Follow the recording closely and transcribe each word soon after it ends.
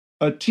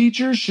A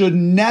teacher should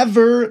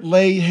never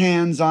lay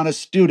hands on a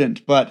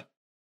student, but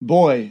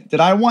boy, did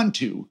I want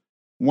to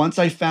once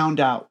I found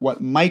out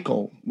what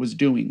Michael was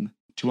doing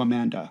to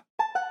Amanda.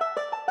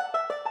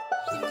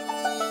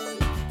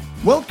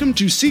 Welcome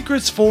to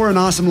Secrets for an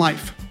Awesome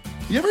Life.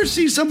 You ever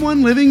see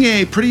someone living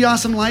a pretty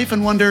awesome life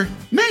and wonder,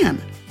 man,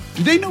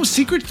 do they know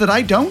secrets that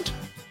I don't?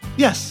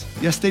 Yes,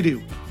 they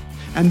do.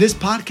 And this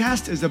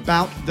podcast is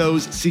about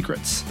those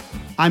secrets.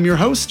 I'm your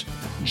host,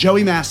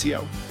 Joey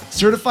Massio,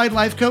 certified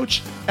life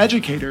coach,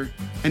 educator,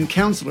 and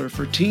counselor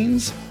for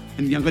teens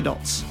and young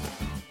adults.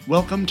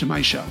 Welcome to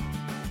my show.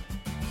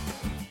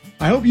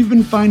 I hope you've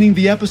been finding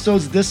the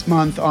episodes this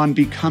month on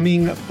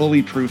becoming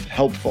bully-proof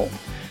helpful.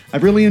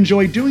 I've really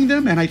enjoyed doing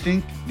them, and I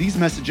think these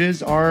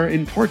messages are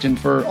important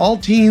for all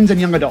teens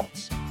and young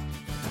adults.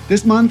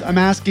 This month, I'm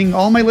asking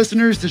all my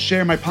listeners to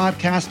share my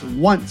podcast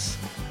once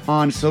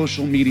on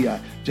social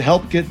media to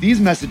help get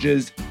these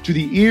messages to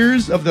the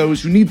ears of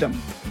those who need them.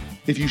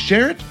 If you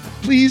share it,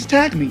 please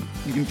tag me.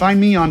 You can find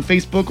me on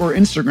Facebook or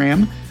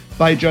Instagram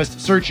by just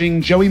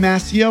searching Joey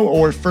Massio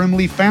or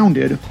Firmly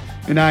Founded,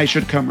 and I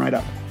should come right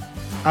up.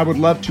 I would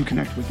love to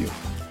connect with you.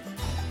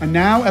 And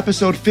now,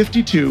 episode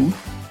 52,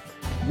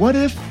 What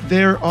If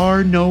There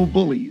Are No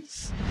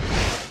Bullies?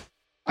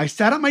 I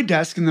sat at my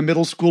desk in the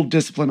middle school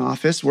discipline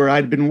office where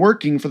I'd been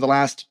working for the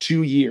last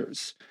 2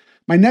 years.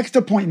 My next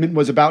appointment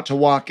was about to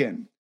walk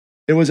in.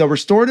 It was a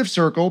restorative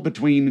circle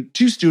between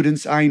two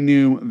students I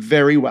knew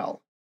very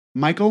well,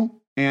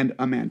 Michael and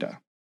Amanda.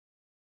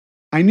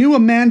 I knew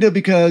Amanda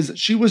because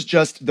she was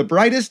just the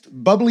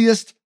brightest,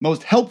 bubbliest,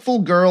 most helpful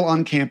girl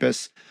on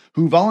campus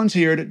who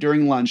volunteered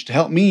during lunch to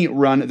help me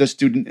run the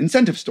student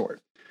incentive store.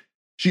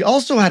 She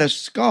also had a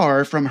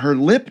scar from her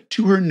lip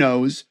to her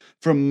nose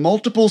from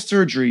multiple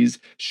surgeries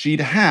she'd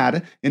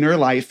had in her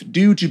life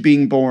due to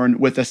being born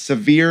with a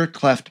severe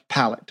cleft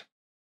palate.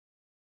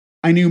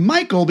 I knew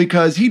Michael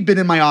because he'd been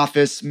in my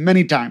office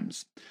many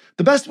times.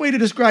 The best way to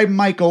describe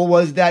Michael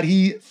was that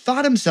he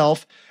thought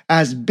himself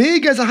as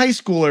big as a high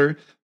schooler,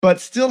 but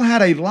still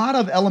had a lot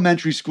of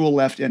elementary school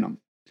left in him.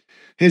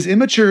 His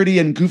immaturity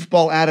and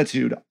goofball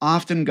attitude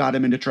often got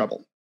him into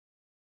trouble.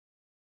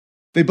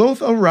 They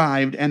both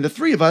arrived, and the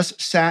three of us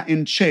sat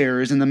in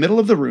chairs in the middle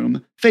of the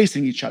room,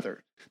 facing each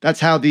other. That's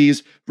how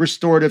these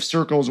restorative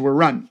circles were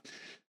run.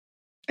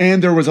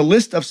 And there was a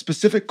list of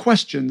specific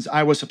questions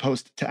I was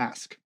supposed to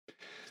ask.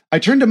 I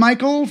turned to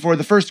Michael for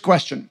the first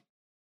question.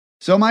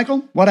 So,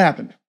 Michael, what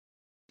happened?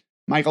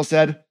 Michael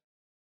said,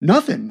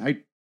 "Nothing.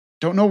 I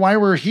don't know why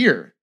we're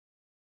here."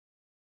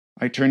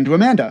 I turned to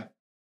Amanda.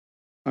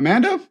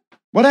 "Amanda,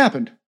 what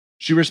happened?"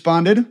 She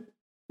responded,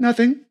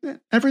 "Nothing.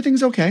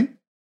 Everything's okay."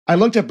 I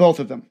looked at both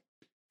of them.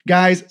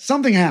 Guys,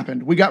 something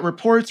happened. We got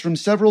reports from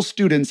several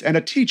students and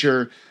a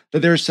teacher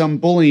that there's some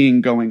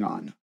bullying going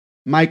on.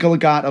 Michael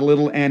got a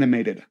little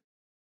animated.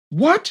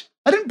 "What?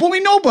 I didn't bully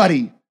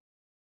nobody."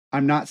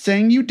 "I'm not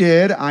saying you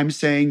did. I'm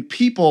saying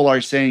people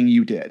are saying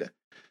you did.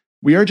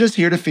 We are just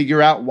here to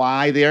figure out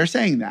why they are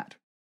saying that."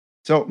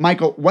 So,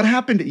 Michael, what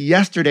happened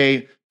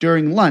yesterday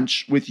during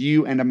lunch with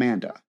you and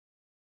Amanda?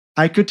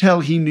 I could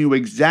tell he knew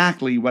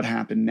exactly what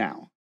happened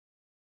now.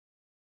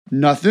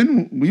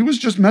 "Nothing. We was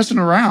just messing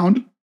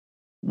around."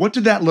 "What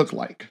did that look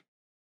like?"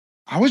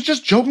 "I was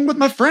just joking with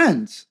my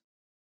friends."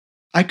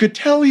 I could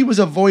tell he was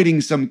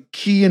avoiding some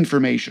key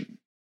information.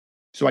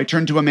 So I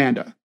turned to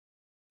Amanda.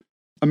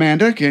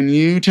 "Amanda, can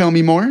you tell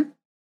me more?"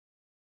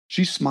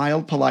 She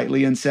smiled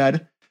politely and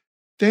said,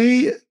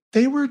 They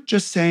were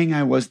just saying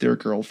I was their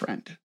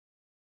girlfriend."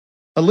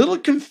 A little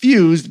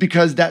confused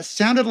because that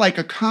sounded like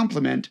a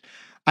compliment,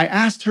 I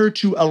asked her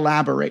to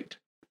elaborate.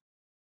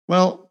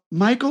 "Well,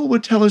 Michael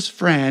would tell his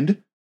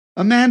friend,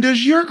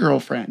 'Amanda's your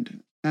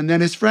girlfriend.' And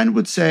then his friend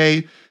would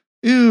say,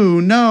 'Ew,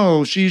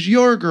 no, she's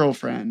your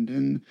girlfriend.'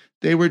 And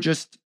they were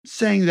just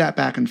saying that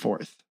back and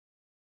forth."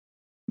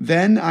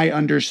 Then I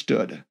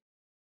understood.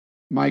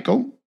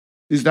 "Michael,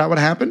 is that what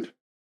happened?"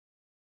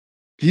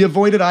 He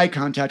avoided eye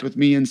contact with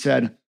me and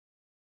said,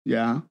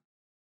 "Yeah."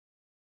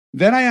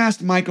 Then I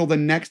asked Michael the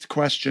next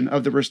question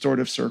of the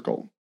restorative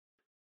circle.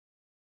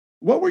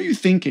 "What were you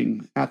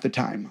thinking at the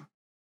time?"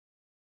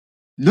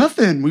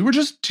 "Nothing. We were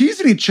just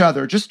teasing each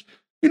other. Just,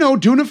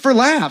 doing it for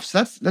laughs.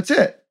 That's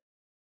it."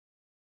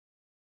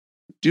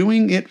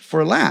 Doing it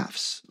for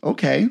laughs.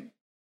 Okay.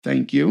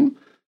 Thank you.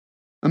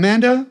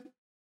 Amanda,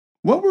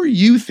 what were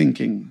you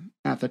thinking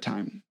at the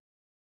time?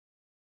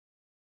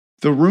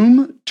 The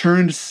room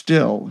turned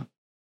still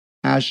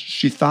as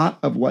she thought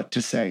of what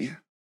to say.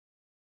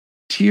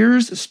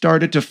 Tears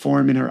started to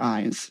form in her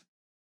eyes.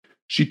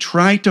 She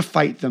tried to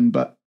fight them,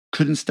 but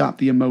couldn't stop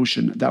the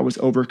emotion that was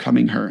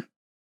overcoming her.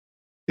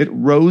 It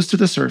rose to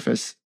the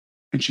surface,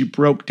 and she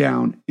broke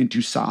down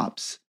into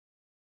sobs.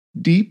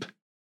 Deep,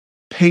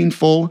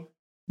 painful,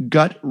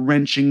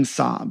 gut-wrenching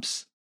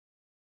sobs.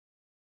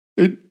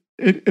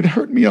 It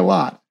hurt me a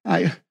lot.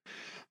 I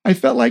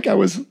felt like I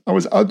was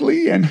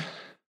ugly and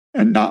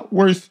not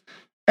worth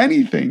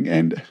anything,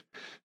 and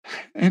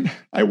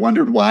I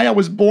wondered why I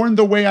was born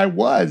the way I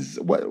was.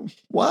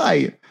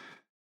 Why?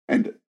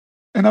 And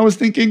I was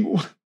thinking,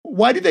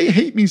 why do they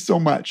hate me so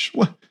much?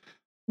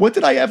 What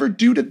did I ever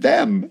do to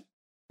them?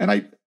 And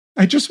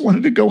I just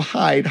wanted to go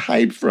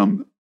hide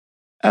from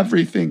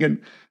everything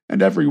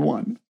and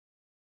everyone.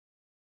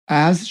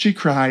 As she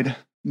cried,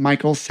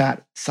 Michael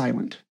sat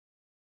silent,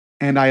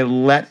 and I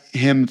let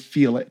him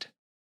feel it.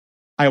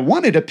 I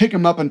wanted to pick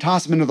him up and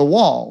toss him into the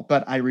wall,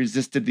 but I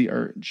resisted the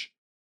urge.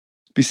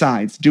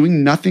 Besides,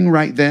 doing nothing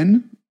right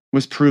then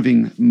was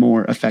proving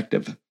more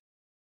effective.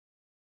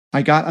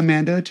 I got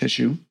Amanda a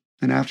tissue,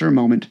 and after a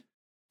moment,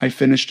 I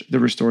finished the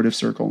restorative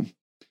circle.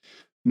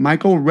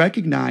 Michael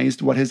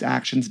recognized what his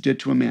actions did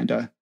to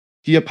Amanda.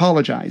 He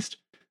apologized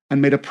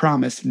and made a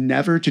promise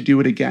never to do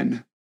it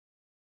again.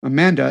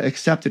 Amanda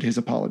accepted his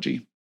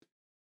apology.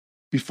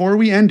 Before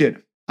we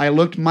ended, I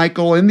looked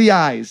Michael in the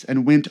eyes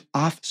and went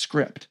off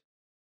script.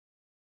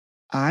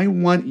 I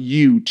want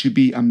you to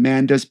be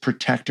Amanda's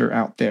protector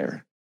out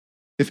there.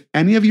 If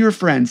any of your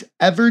friends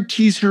ever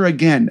tease her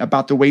again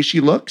about the way she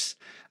looks,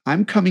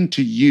 I'm coming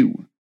to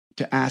you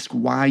to ask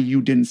why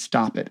you didn't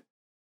stop it.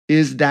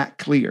 Is that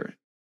clear?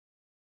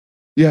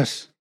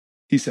 Yes,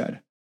 he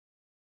said.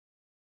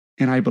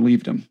 And I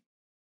believed him.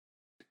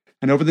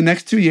 And over the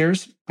next 2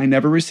 years, I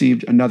never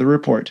received another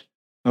report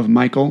of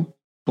Michael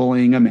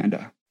bullying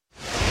Amanda.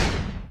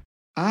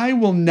 I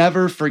will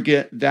never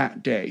forget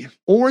that day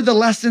or the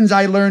lessons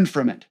I learned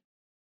from it.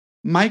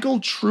 Michael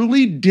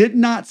truly did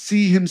not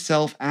see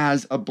himself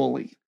as a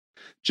bully,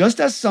 just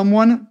as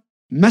someone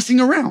messing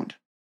around.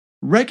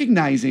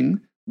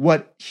 Recognizing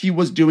what he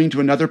was doing to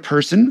another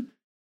person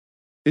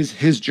is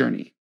his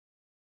journey.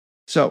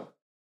 So,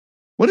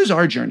 what is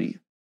our journey?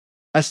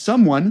 As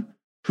someone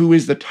who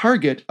is the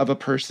target of a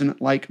person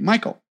like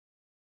Michael.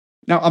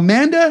 Now,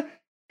 Amanda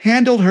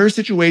handled her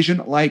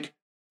situation like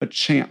a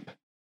champ.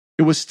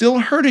 It was still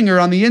hurting her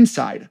on the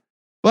inside,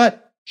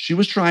 but she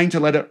was trying to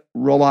let it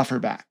roll off her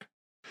back.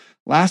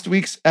 Last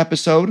week's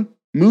episode,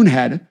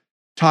 Moonhead,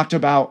 talked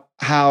about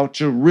how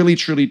to really,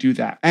 truly do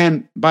that.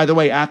 And by the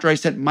way, after I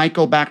sent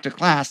Michael back to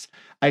class,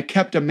 I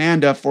kept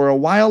Amanda for a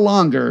while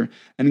longer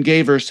and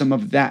gave her some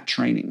of that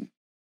training.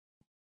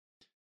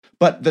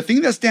 But the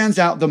thing that stands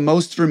out the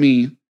most for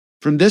me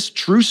from this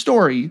true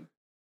story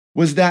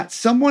was that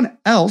someone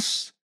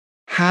else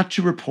had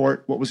to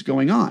report what was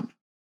going on.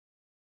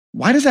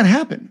 Why does that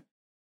happen?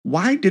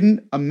 Why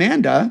didn't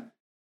Amanda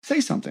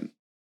say something?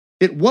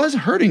 It was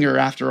hurting her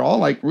after all,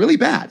 like really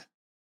bad.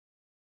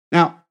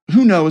 Now,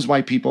 who knows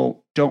why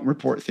people don't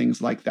report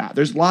things like that?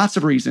 There's lots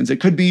of reasons.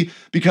 It could be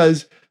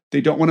because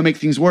they don't want to make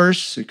things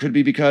worse. It could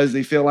be because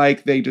they feel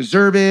like they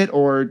deserve it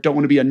or don't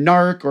want to be a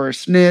narc or a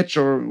snitch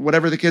or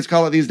whatever the kids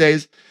call it these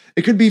days.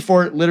 It could be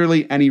for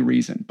literally any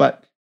reason.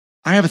 But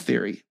I have a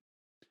theory.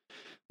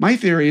 My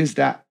theory is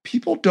that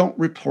people don't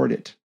report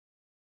it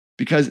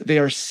because they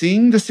are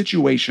seeing the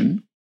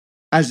situation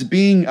as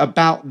being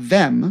about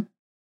them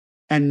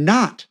and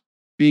not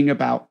being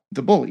about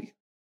the bully.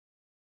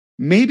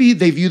 Maybe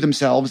they view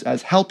themselves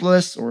as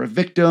helpless or a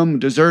victim,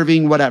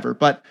 deserving, whatever,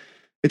 but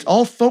it's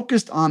all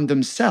focused on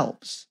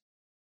themselves.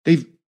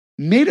 They've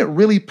made it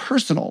really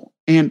personal,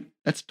 and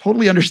that's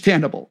totally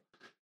understandable.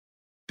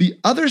 The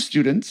other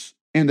students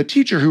and the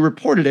teacher who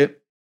reported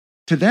it,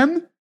 to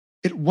them,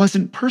 it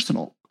wasn't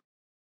personal.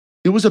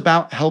 It was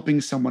about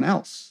helping someone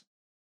else.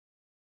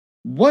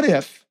 What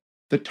if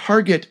the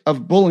target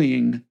of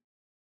bullying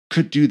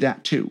could do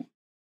that too?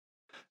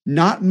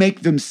 Not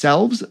make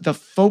themselves the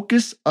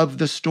focus of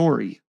the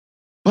story,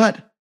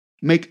 but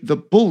make the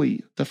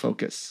bully the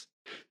focus.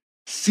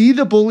 See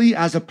the bully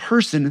as a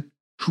person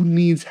who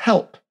needs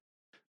help,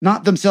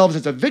 not themselves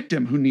as a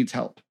victim who needs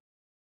help.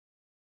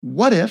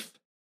 What if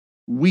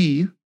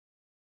we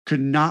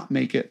could not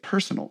make it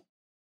personal?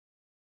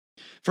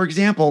 For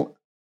example,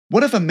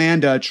 what if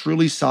Amanda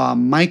truly saw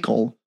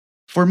Michael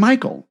for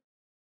Michael,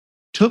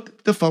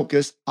 took the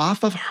focus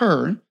off of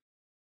her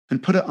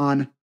and put it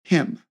on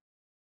him?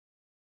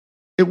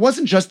 It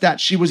wasn't just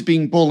that she was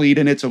being bullied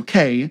and it's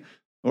okay,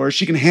 or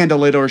she can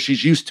handle it or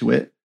she's used to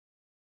it.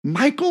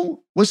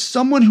 Michael was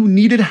someone who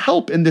needed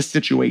help in this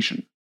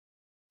situation.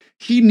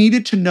 He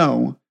needed to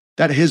know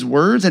that his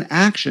words and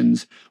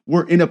actions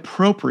were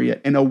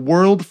inappropriate in a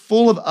world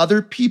full of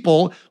other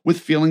people with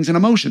feelings and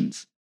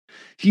emotions.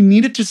 He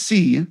needed to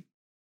see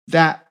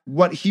that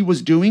what he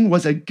was doing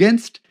was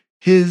against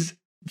his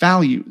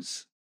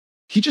values.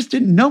 He just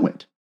didn't know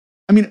it.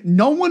 I mean,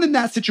 no one in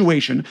that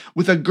situation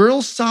with a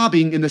girl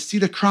sobbing in the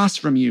seat across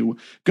from you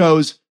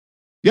goes,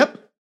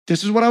 "Yep,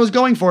 this is what I was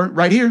going for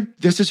right here.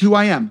 This is who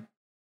I am."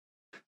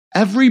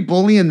 Every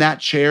bully in that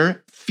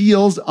chair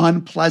feels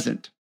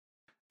unpleasant.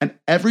 And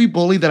every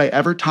bully that I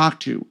ever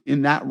talked to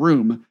in that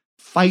room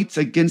fights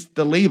against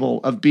the label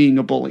of being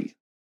a bully.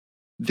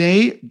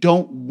 They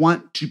don't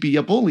want to be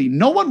a bully.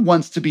 No one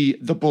wants to be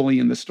the bully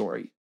in the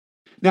story.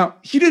 Now,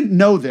 he didn't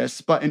know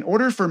this, but in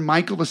order for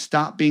Michael to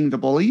stop being the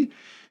bully,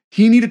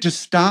 he needed to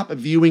stop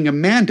viewing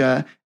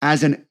Amanda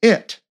as an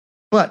it,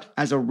 but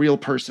as a real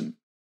person.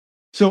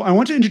 So I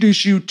want to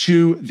introduce you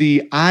to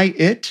the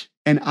I-it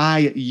and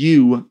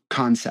I-you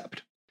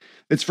concept.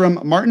 It's from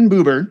Martin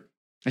Buber.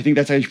 I think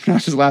that's how you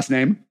pronounce his last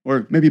name,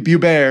 or maybe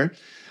Buber,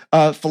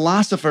 a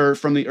philosopher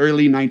from the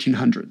early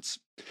 1900s.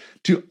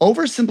 To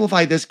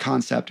oversimplify this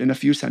concept in a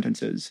few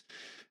sentences,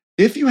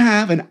 if you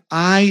have an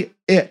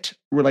I-it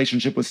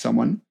relationship with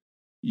someone,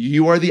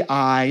 you are the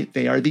I,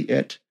 they are the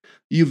it,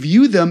 you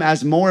view them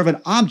as more of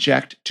an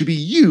object to be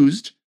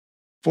used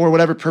for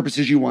whatever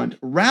purposes you want,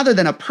 rather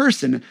than a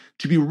person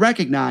to be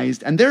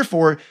recognized, and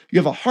therefore you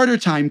have a harder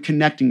time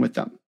connecting with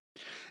them.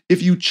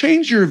 If you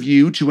change your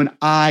view to an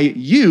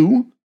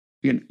I-you,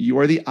 again, you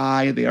are the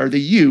I, they are the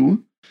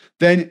you,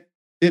 then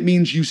it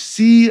means you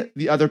see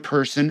the other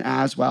person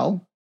as,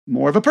 well,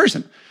 more of a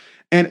person.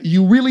 And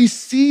you really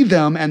see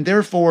them and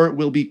therefore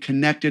will be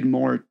connected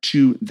more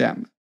to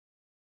them.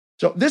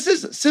 So this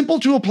is simple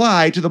to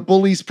apply to the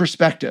bully's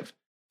perspective.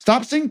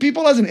 Stop seeing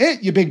people as an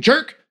it, you big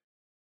jerk.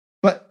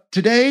 But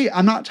today,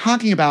 I'm not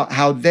talking about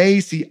how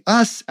they see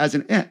us as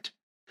an it.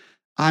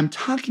 I'm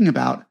talking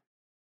about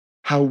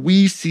how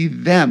we see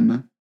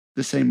them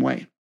the same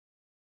way.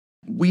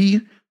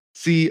 We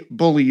see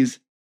bullies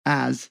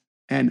as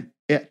an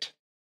it.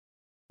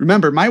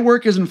 Remember, my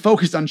work isn't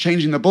focused on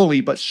changing the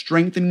bully, but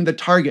strengthening the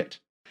target.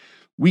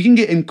 We can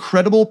get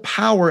incredible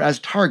power as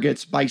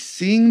targets by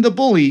seeing the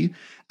bully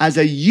as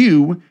a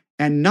you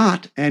and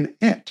not an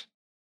it.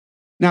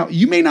 Now,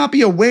 you may not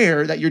be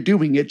aware that you're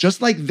doing it,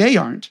 just like they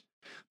aren't,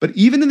 but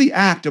even in the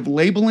act of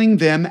labeling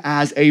them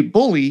as a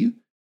bully,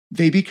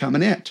 they become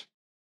an it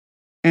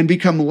and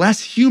become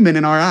less human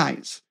in our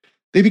eyes.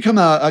 They become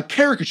a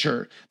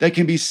caricature that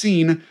can be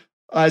seen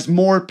as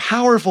more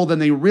powerful than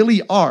they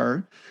really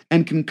are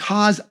and can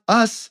cause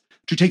us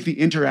to take the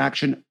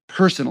interaction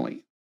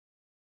personally.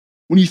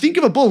 When you think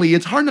of a bully,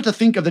 it's hard not to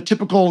think of the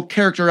typical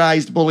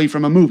characterized bully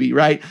from a movie,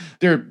 right?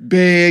 They're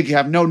big,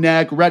 have no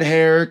neck, red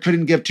hair,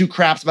 couldn't give two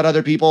craps about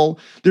other people.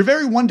 They're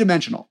very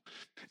one-dimensional.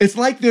 It's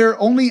like they're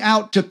only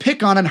out to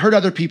pick on and hurt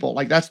other people.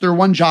 Like that's their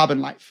one job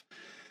in life.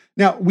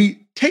 Now,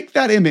 we take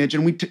that image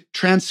and we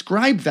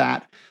transcribe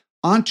that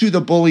onto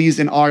the bullies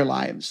in our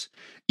lives.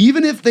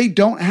 Even if they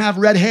don't have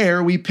red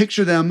hair, we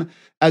picture them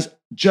as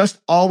just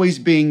always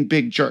being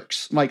big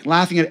jerks, like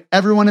laughing at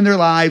everyone in their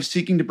lives,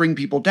 seeking to bring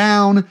people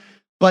down.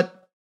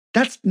 But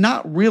that's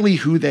not really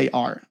who they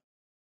are.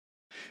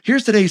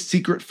 Here's today's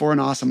secret for an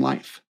awesome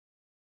life.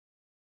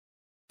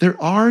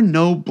 There are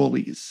no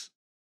bullies,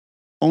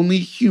 only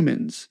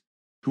humans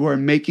who are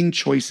making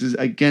choices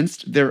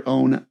against their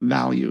own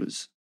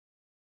values.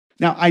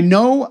 Now, I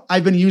know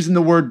I've been using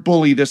the word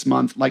bully this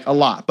month like a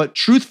lot, but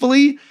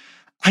truthfully,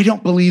 I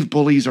don't believe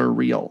bullies are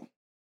real.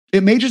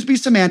 It may just be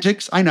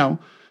semantics, I know,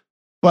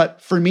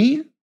 but for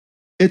me,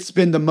 it's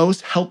been the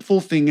most helpful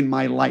thing in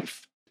my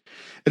life.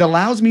 It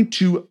allows me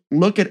to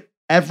look at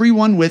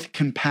everyone with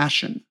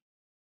compassion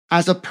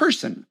as a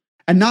person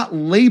and not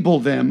label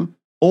them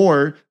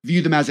or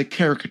view them as a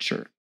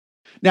caricature.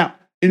 Now,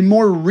 in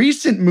more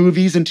recent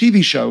movies and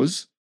TV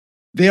shows,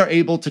 they are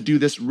able to do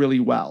this really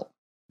well.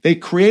 They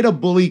create a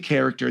bully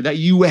character that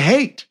you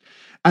hate,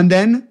 and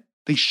then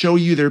they show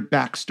you their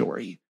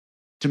backstory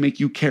to make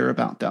you care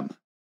about them.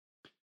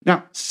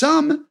 Now,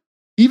 some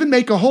even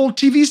make a whole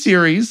TV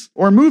series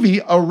or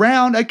movie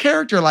around a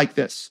character like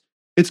this.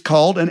 It's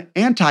called an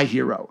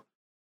anti-hero.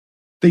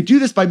 They do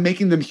this by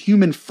making them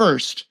human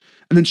first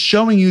and then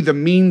showing you the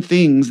mean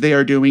things they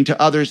are doing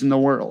to others in the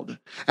world.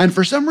 And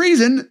for some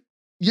reason,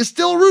 you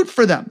still root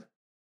for them.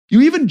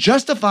 You even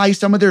justify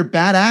some of their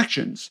bad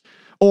actions,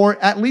 or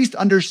at least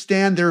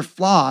understand their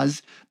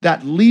flaws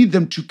that lead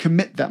them to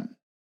commit them.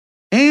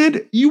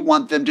 And you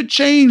want them to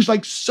change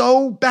like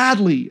so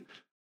badly.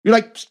 You're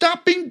like,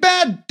 stop being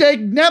bad,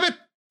 dagnabbit.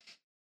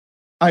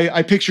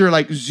 I picture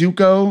like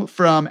Zuko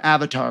from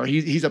Avatar.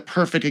 He's a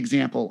perfect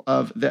example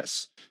of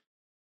this.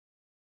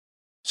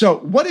 So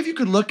what if you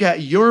could look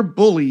at your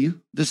bully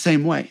the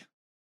same way?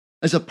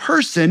 As a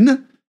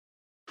person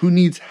who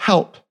needs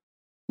help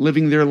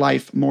living their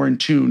life more in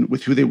tune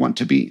with who they want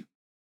to be.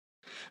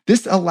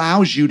 This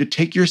allows you to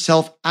take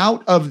yourself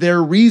out of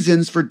their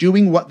reasons for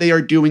doing what they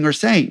are doing or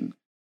saying.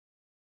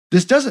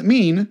 This doesn't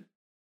mean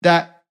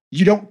that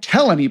you don't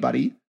tell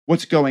anybody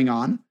what's going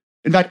on.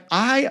 In fact,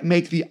 I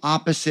make the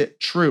opposite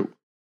true.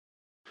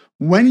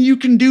 When you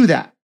can do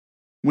that,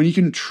 when you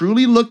can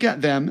truly look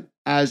at them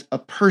as a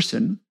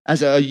person,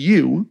 as a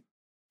you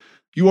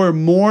are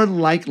more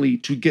likely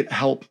to get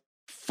help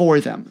for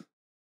them.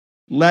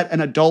 Let an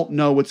adult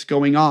know what's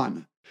going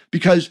on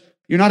because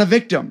you're not a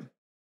victim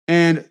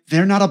and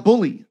they're not a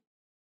bully.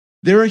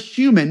 They're a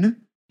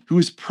human who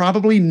is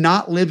probably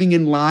not living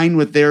in line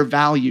with their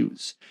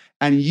values,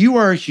 and you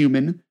are a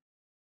human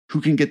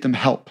who can get them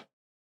help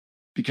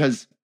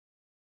because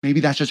maybe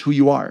that's just who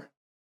you are.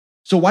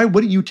 So why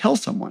wouldn't you tell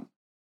someone?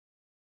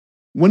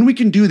 When we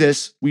can do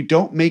this, we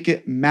don't make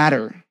it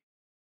matter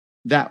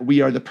that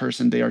we are the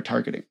person they are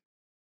targeting.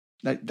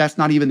 That's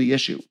not even the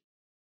issue.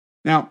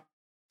 Now,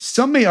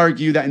 some may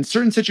argue that in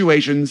certain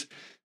situations,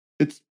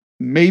 it's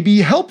maybe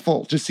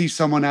helpful to see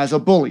someone as a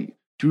bully,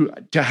 to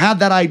have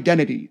that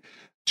identity,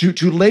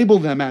 to label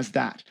them as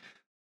that.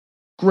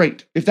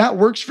 Great. If that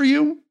works for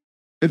you,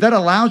 if that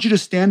allows you to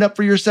stand up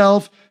for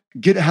yourself,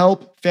 get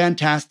help,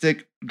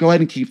 fantastic. Go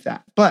ahead and keep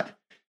that. But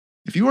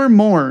if you are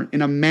more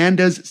in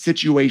Amanda's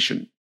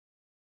situation,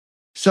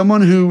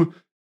 someone who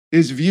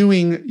is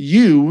viewing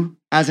you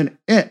as an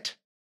it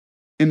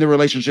in the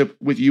relationship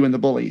with you and the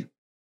bully,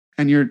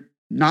 and you're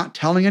not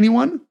telling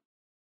anyone,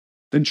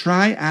 then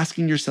try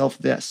asking yourself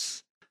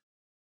this: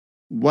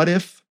 what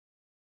if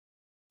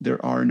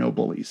there are no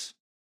bullies?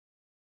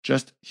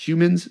 Just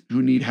humans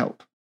who need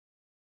help.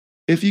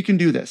 If you can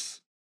do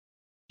this,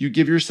 you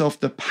give yourself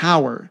the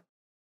power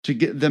to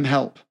get them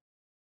help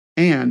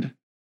and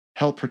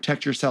help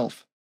protect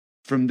yourself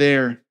from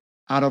their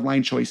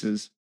out-of-line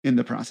choices in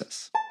the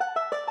process.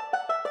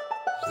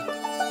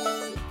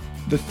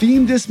 The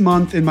theme this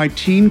month in my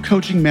teen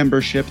coaching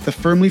membership, the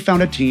Firmly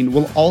Founded Teen,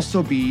 will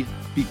also be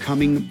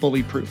becoming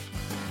bully-proof.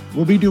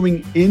 We'll be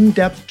doing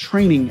in-depth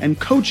training and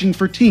coaching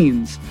for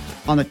teens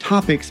on the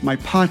topics my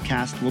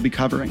podcast will be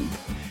covering.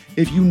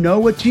 If you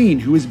know a teen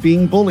who is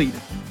being bullied,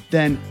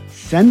 then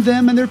send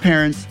them and their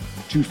parents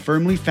to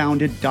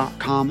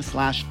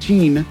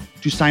firmlyfounded.com/teen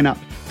to sign up.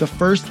 The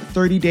first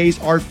 30 days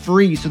are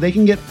free, so they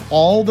can get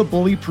all the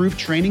bully-proof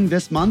training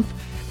this month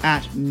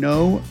at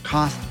no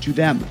cost to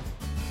them.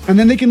 And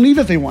then they can leave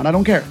if they want, I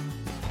don't care.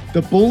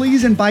 The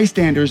bullies and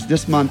bystanders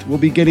this month will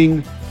be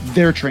getting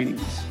their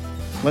trainings.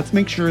 Let's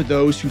make sure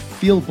those who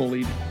feel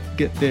bullied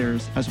get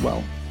theirs as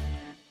well.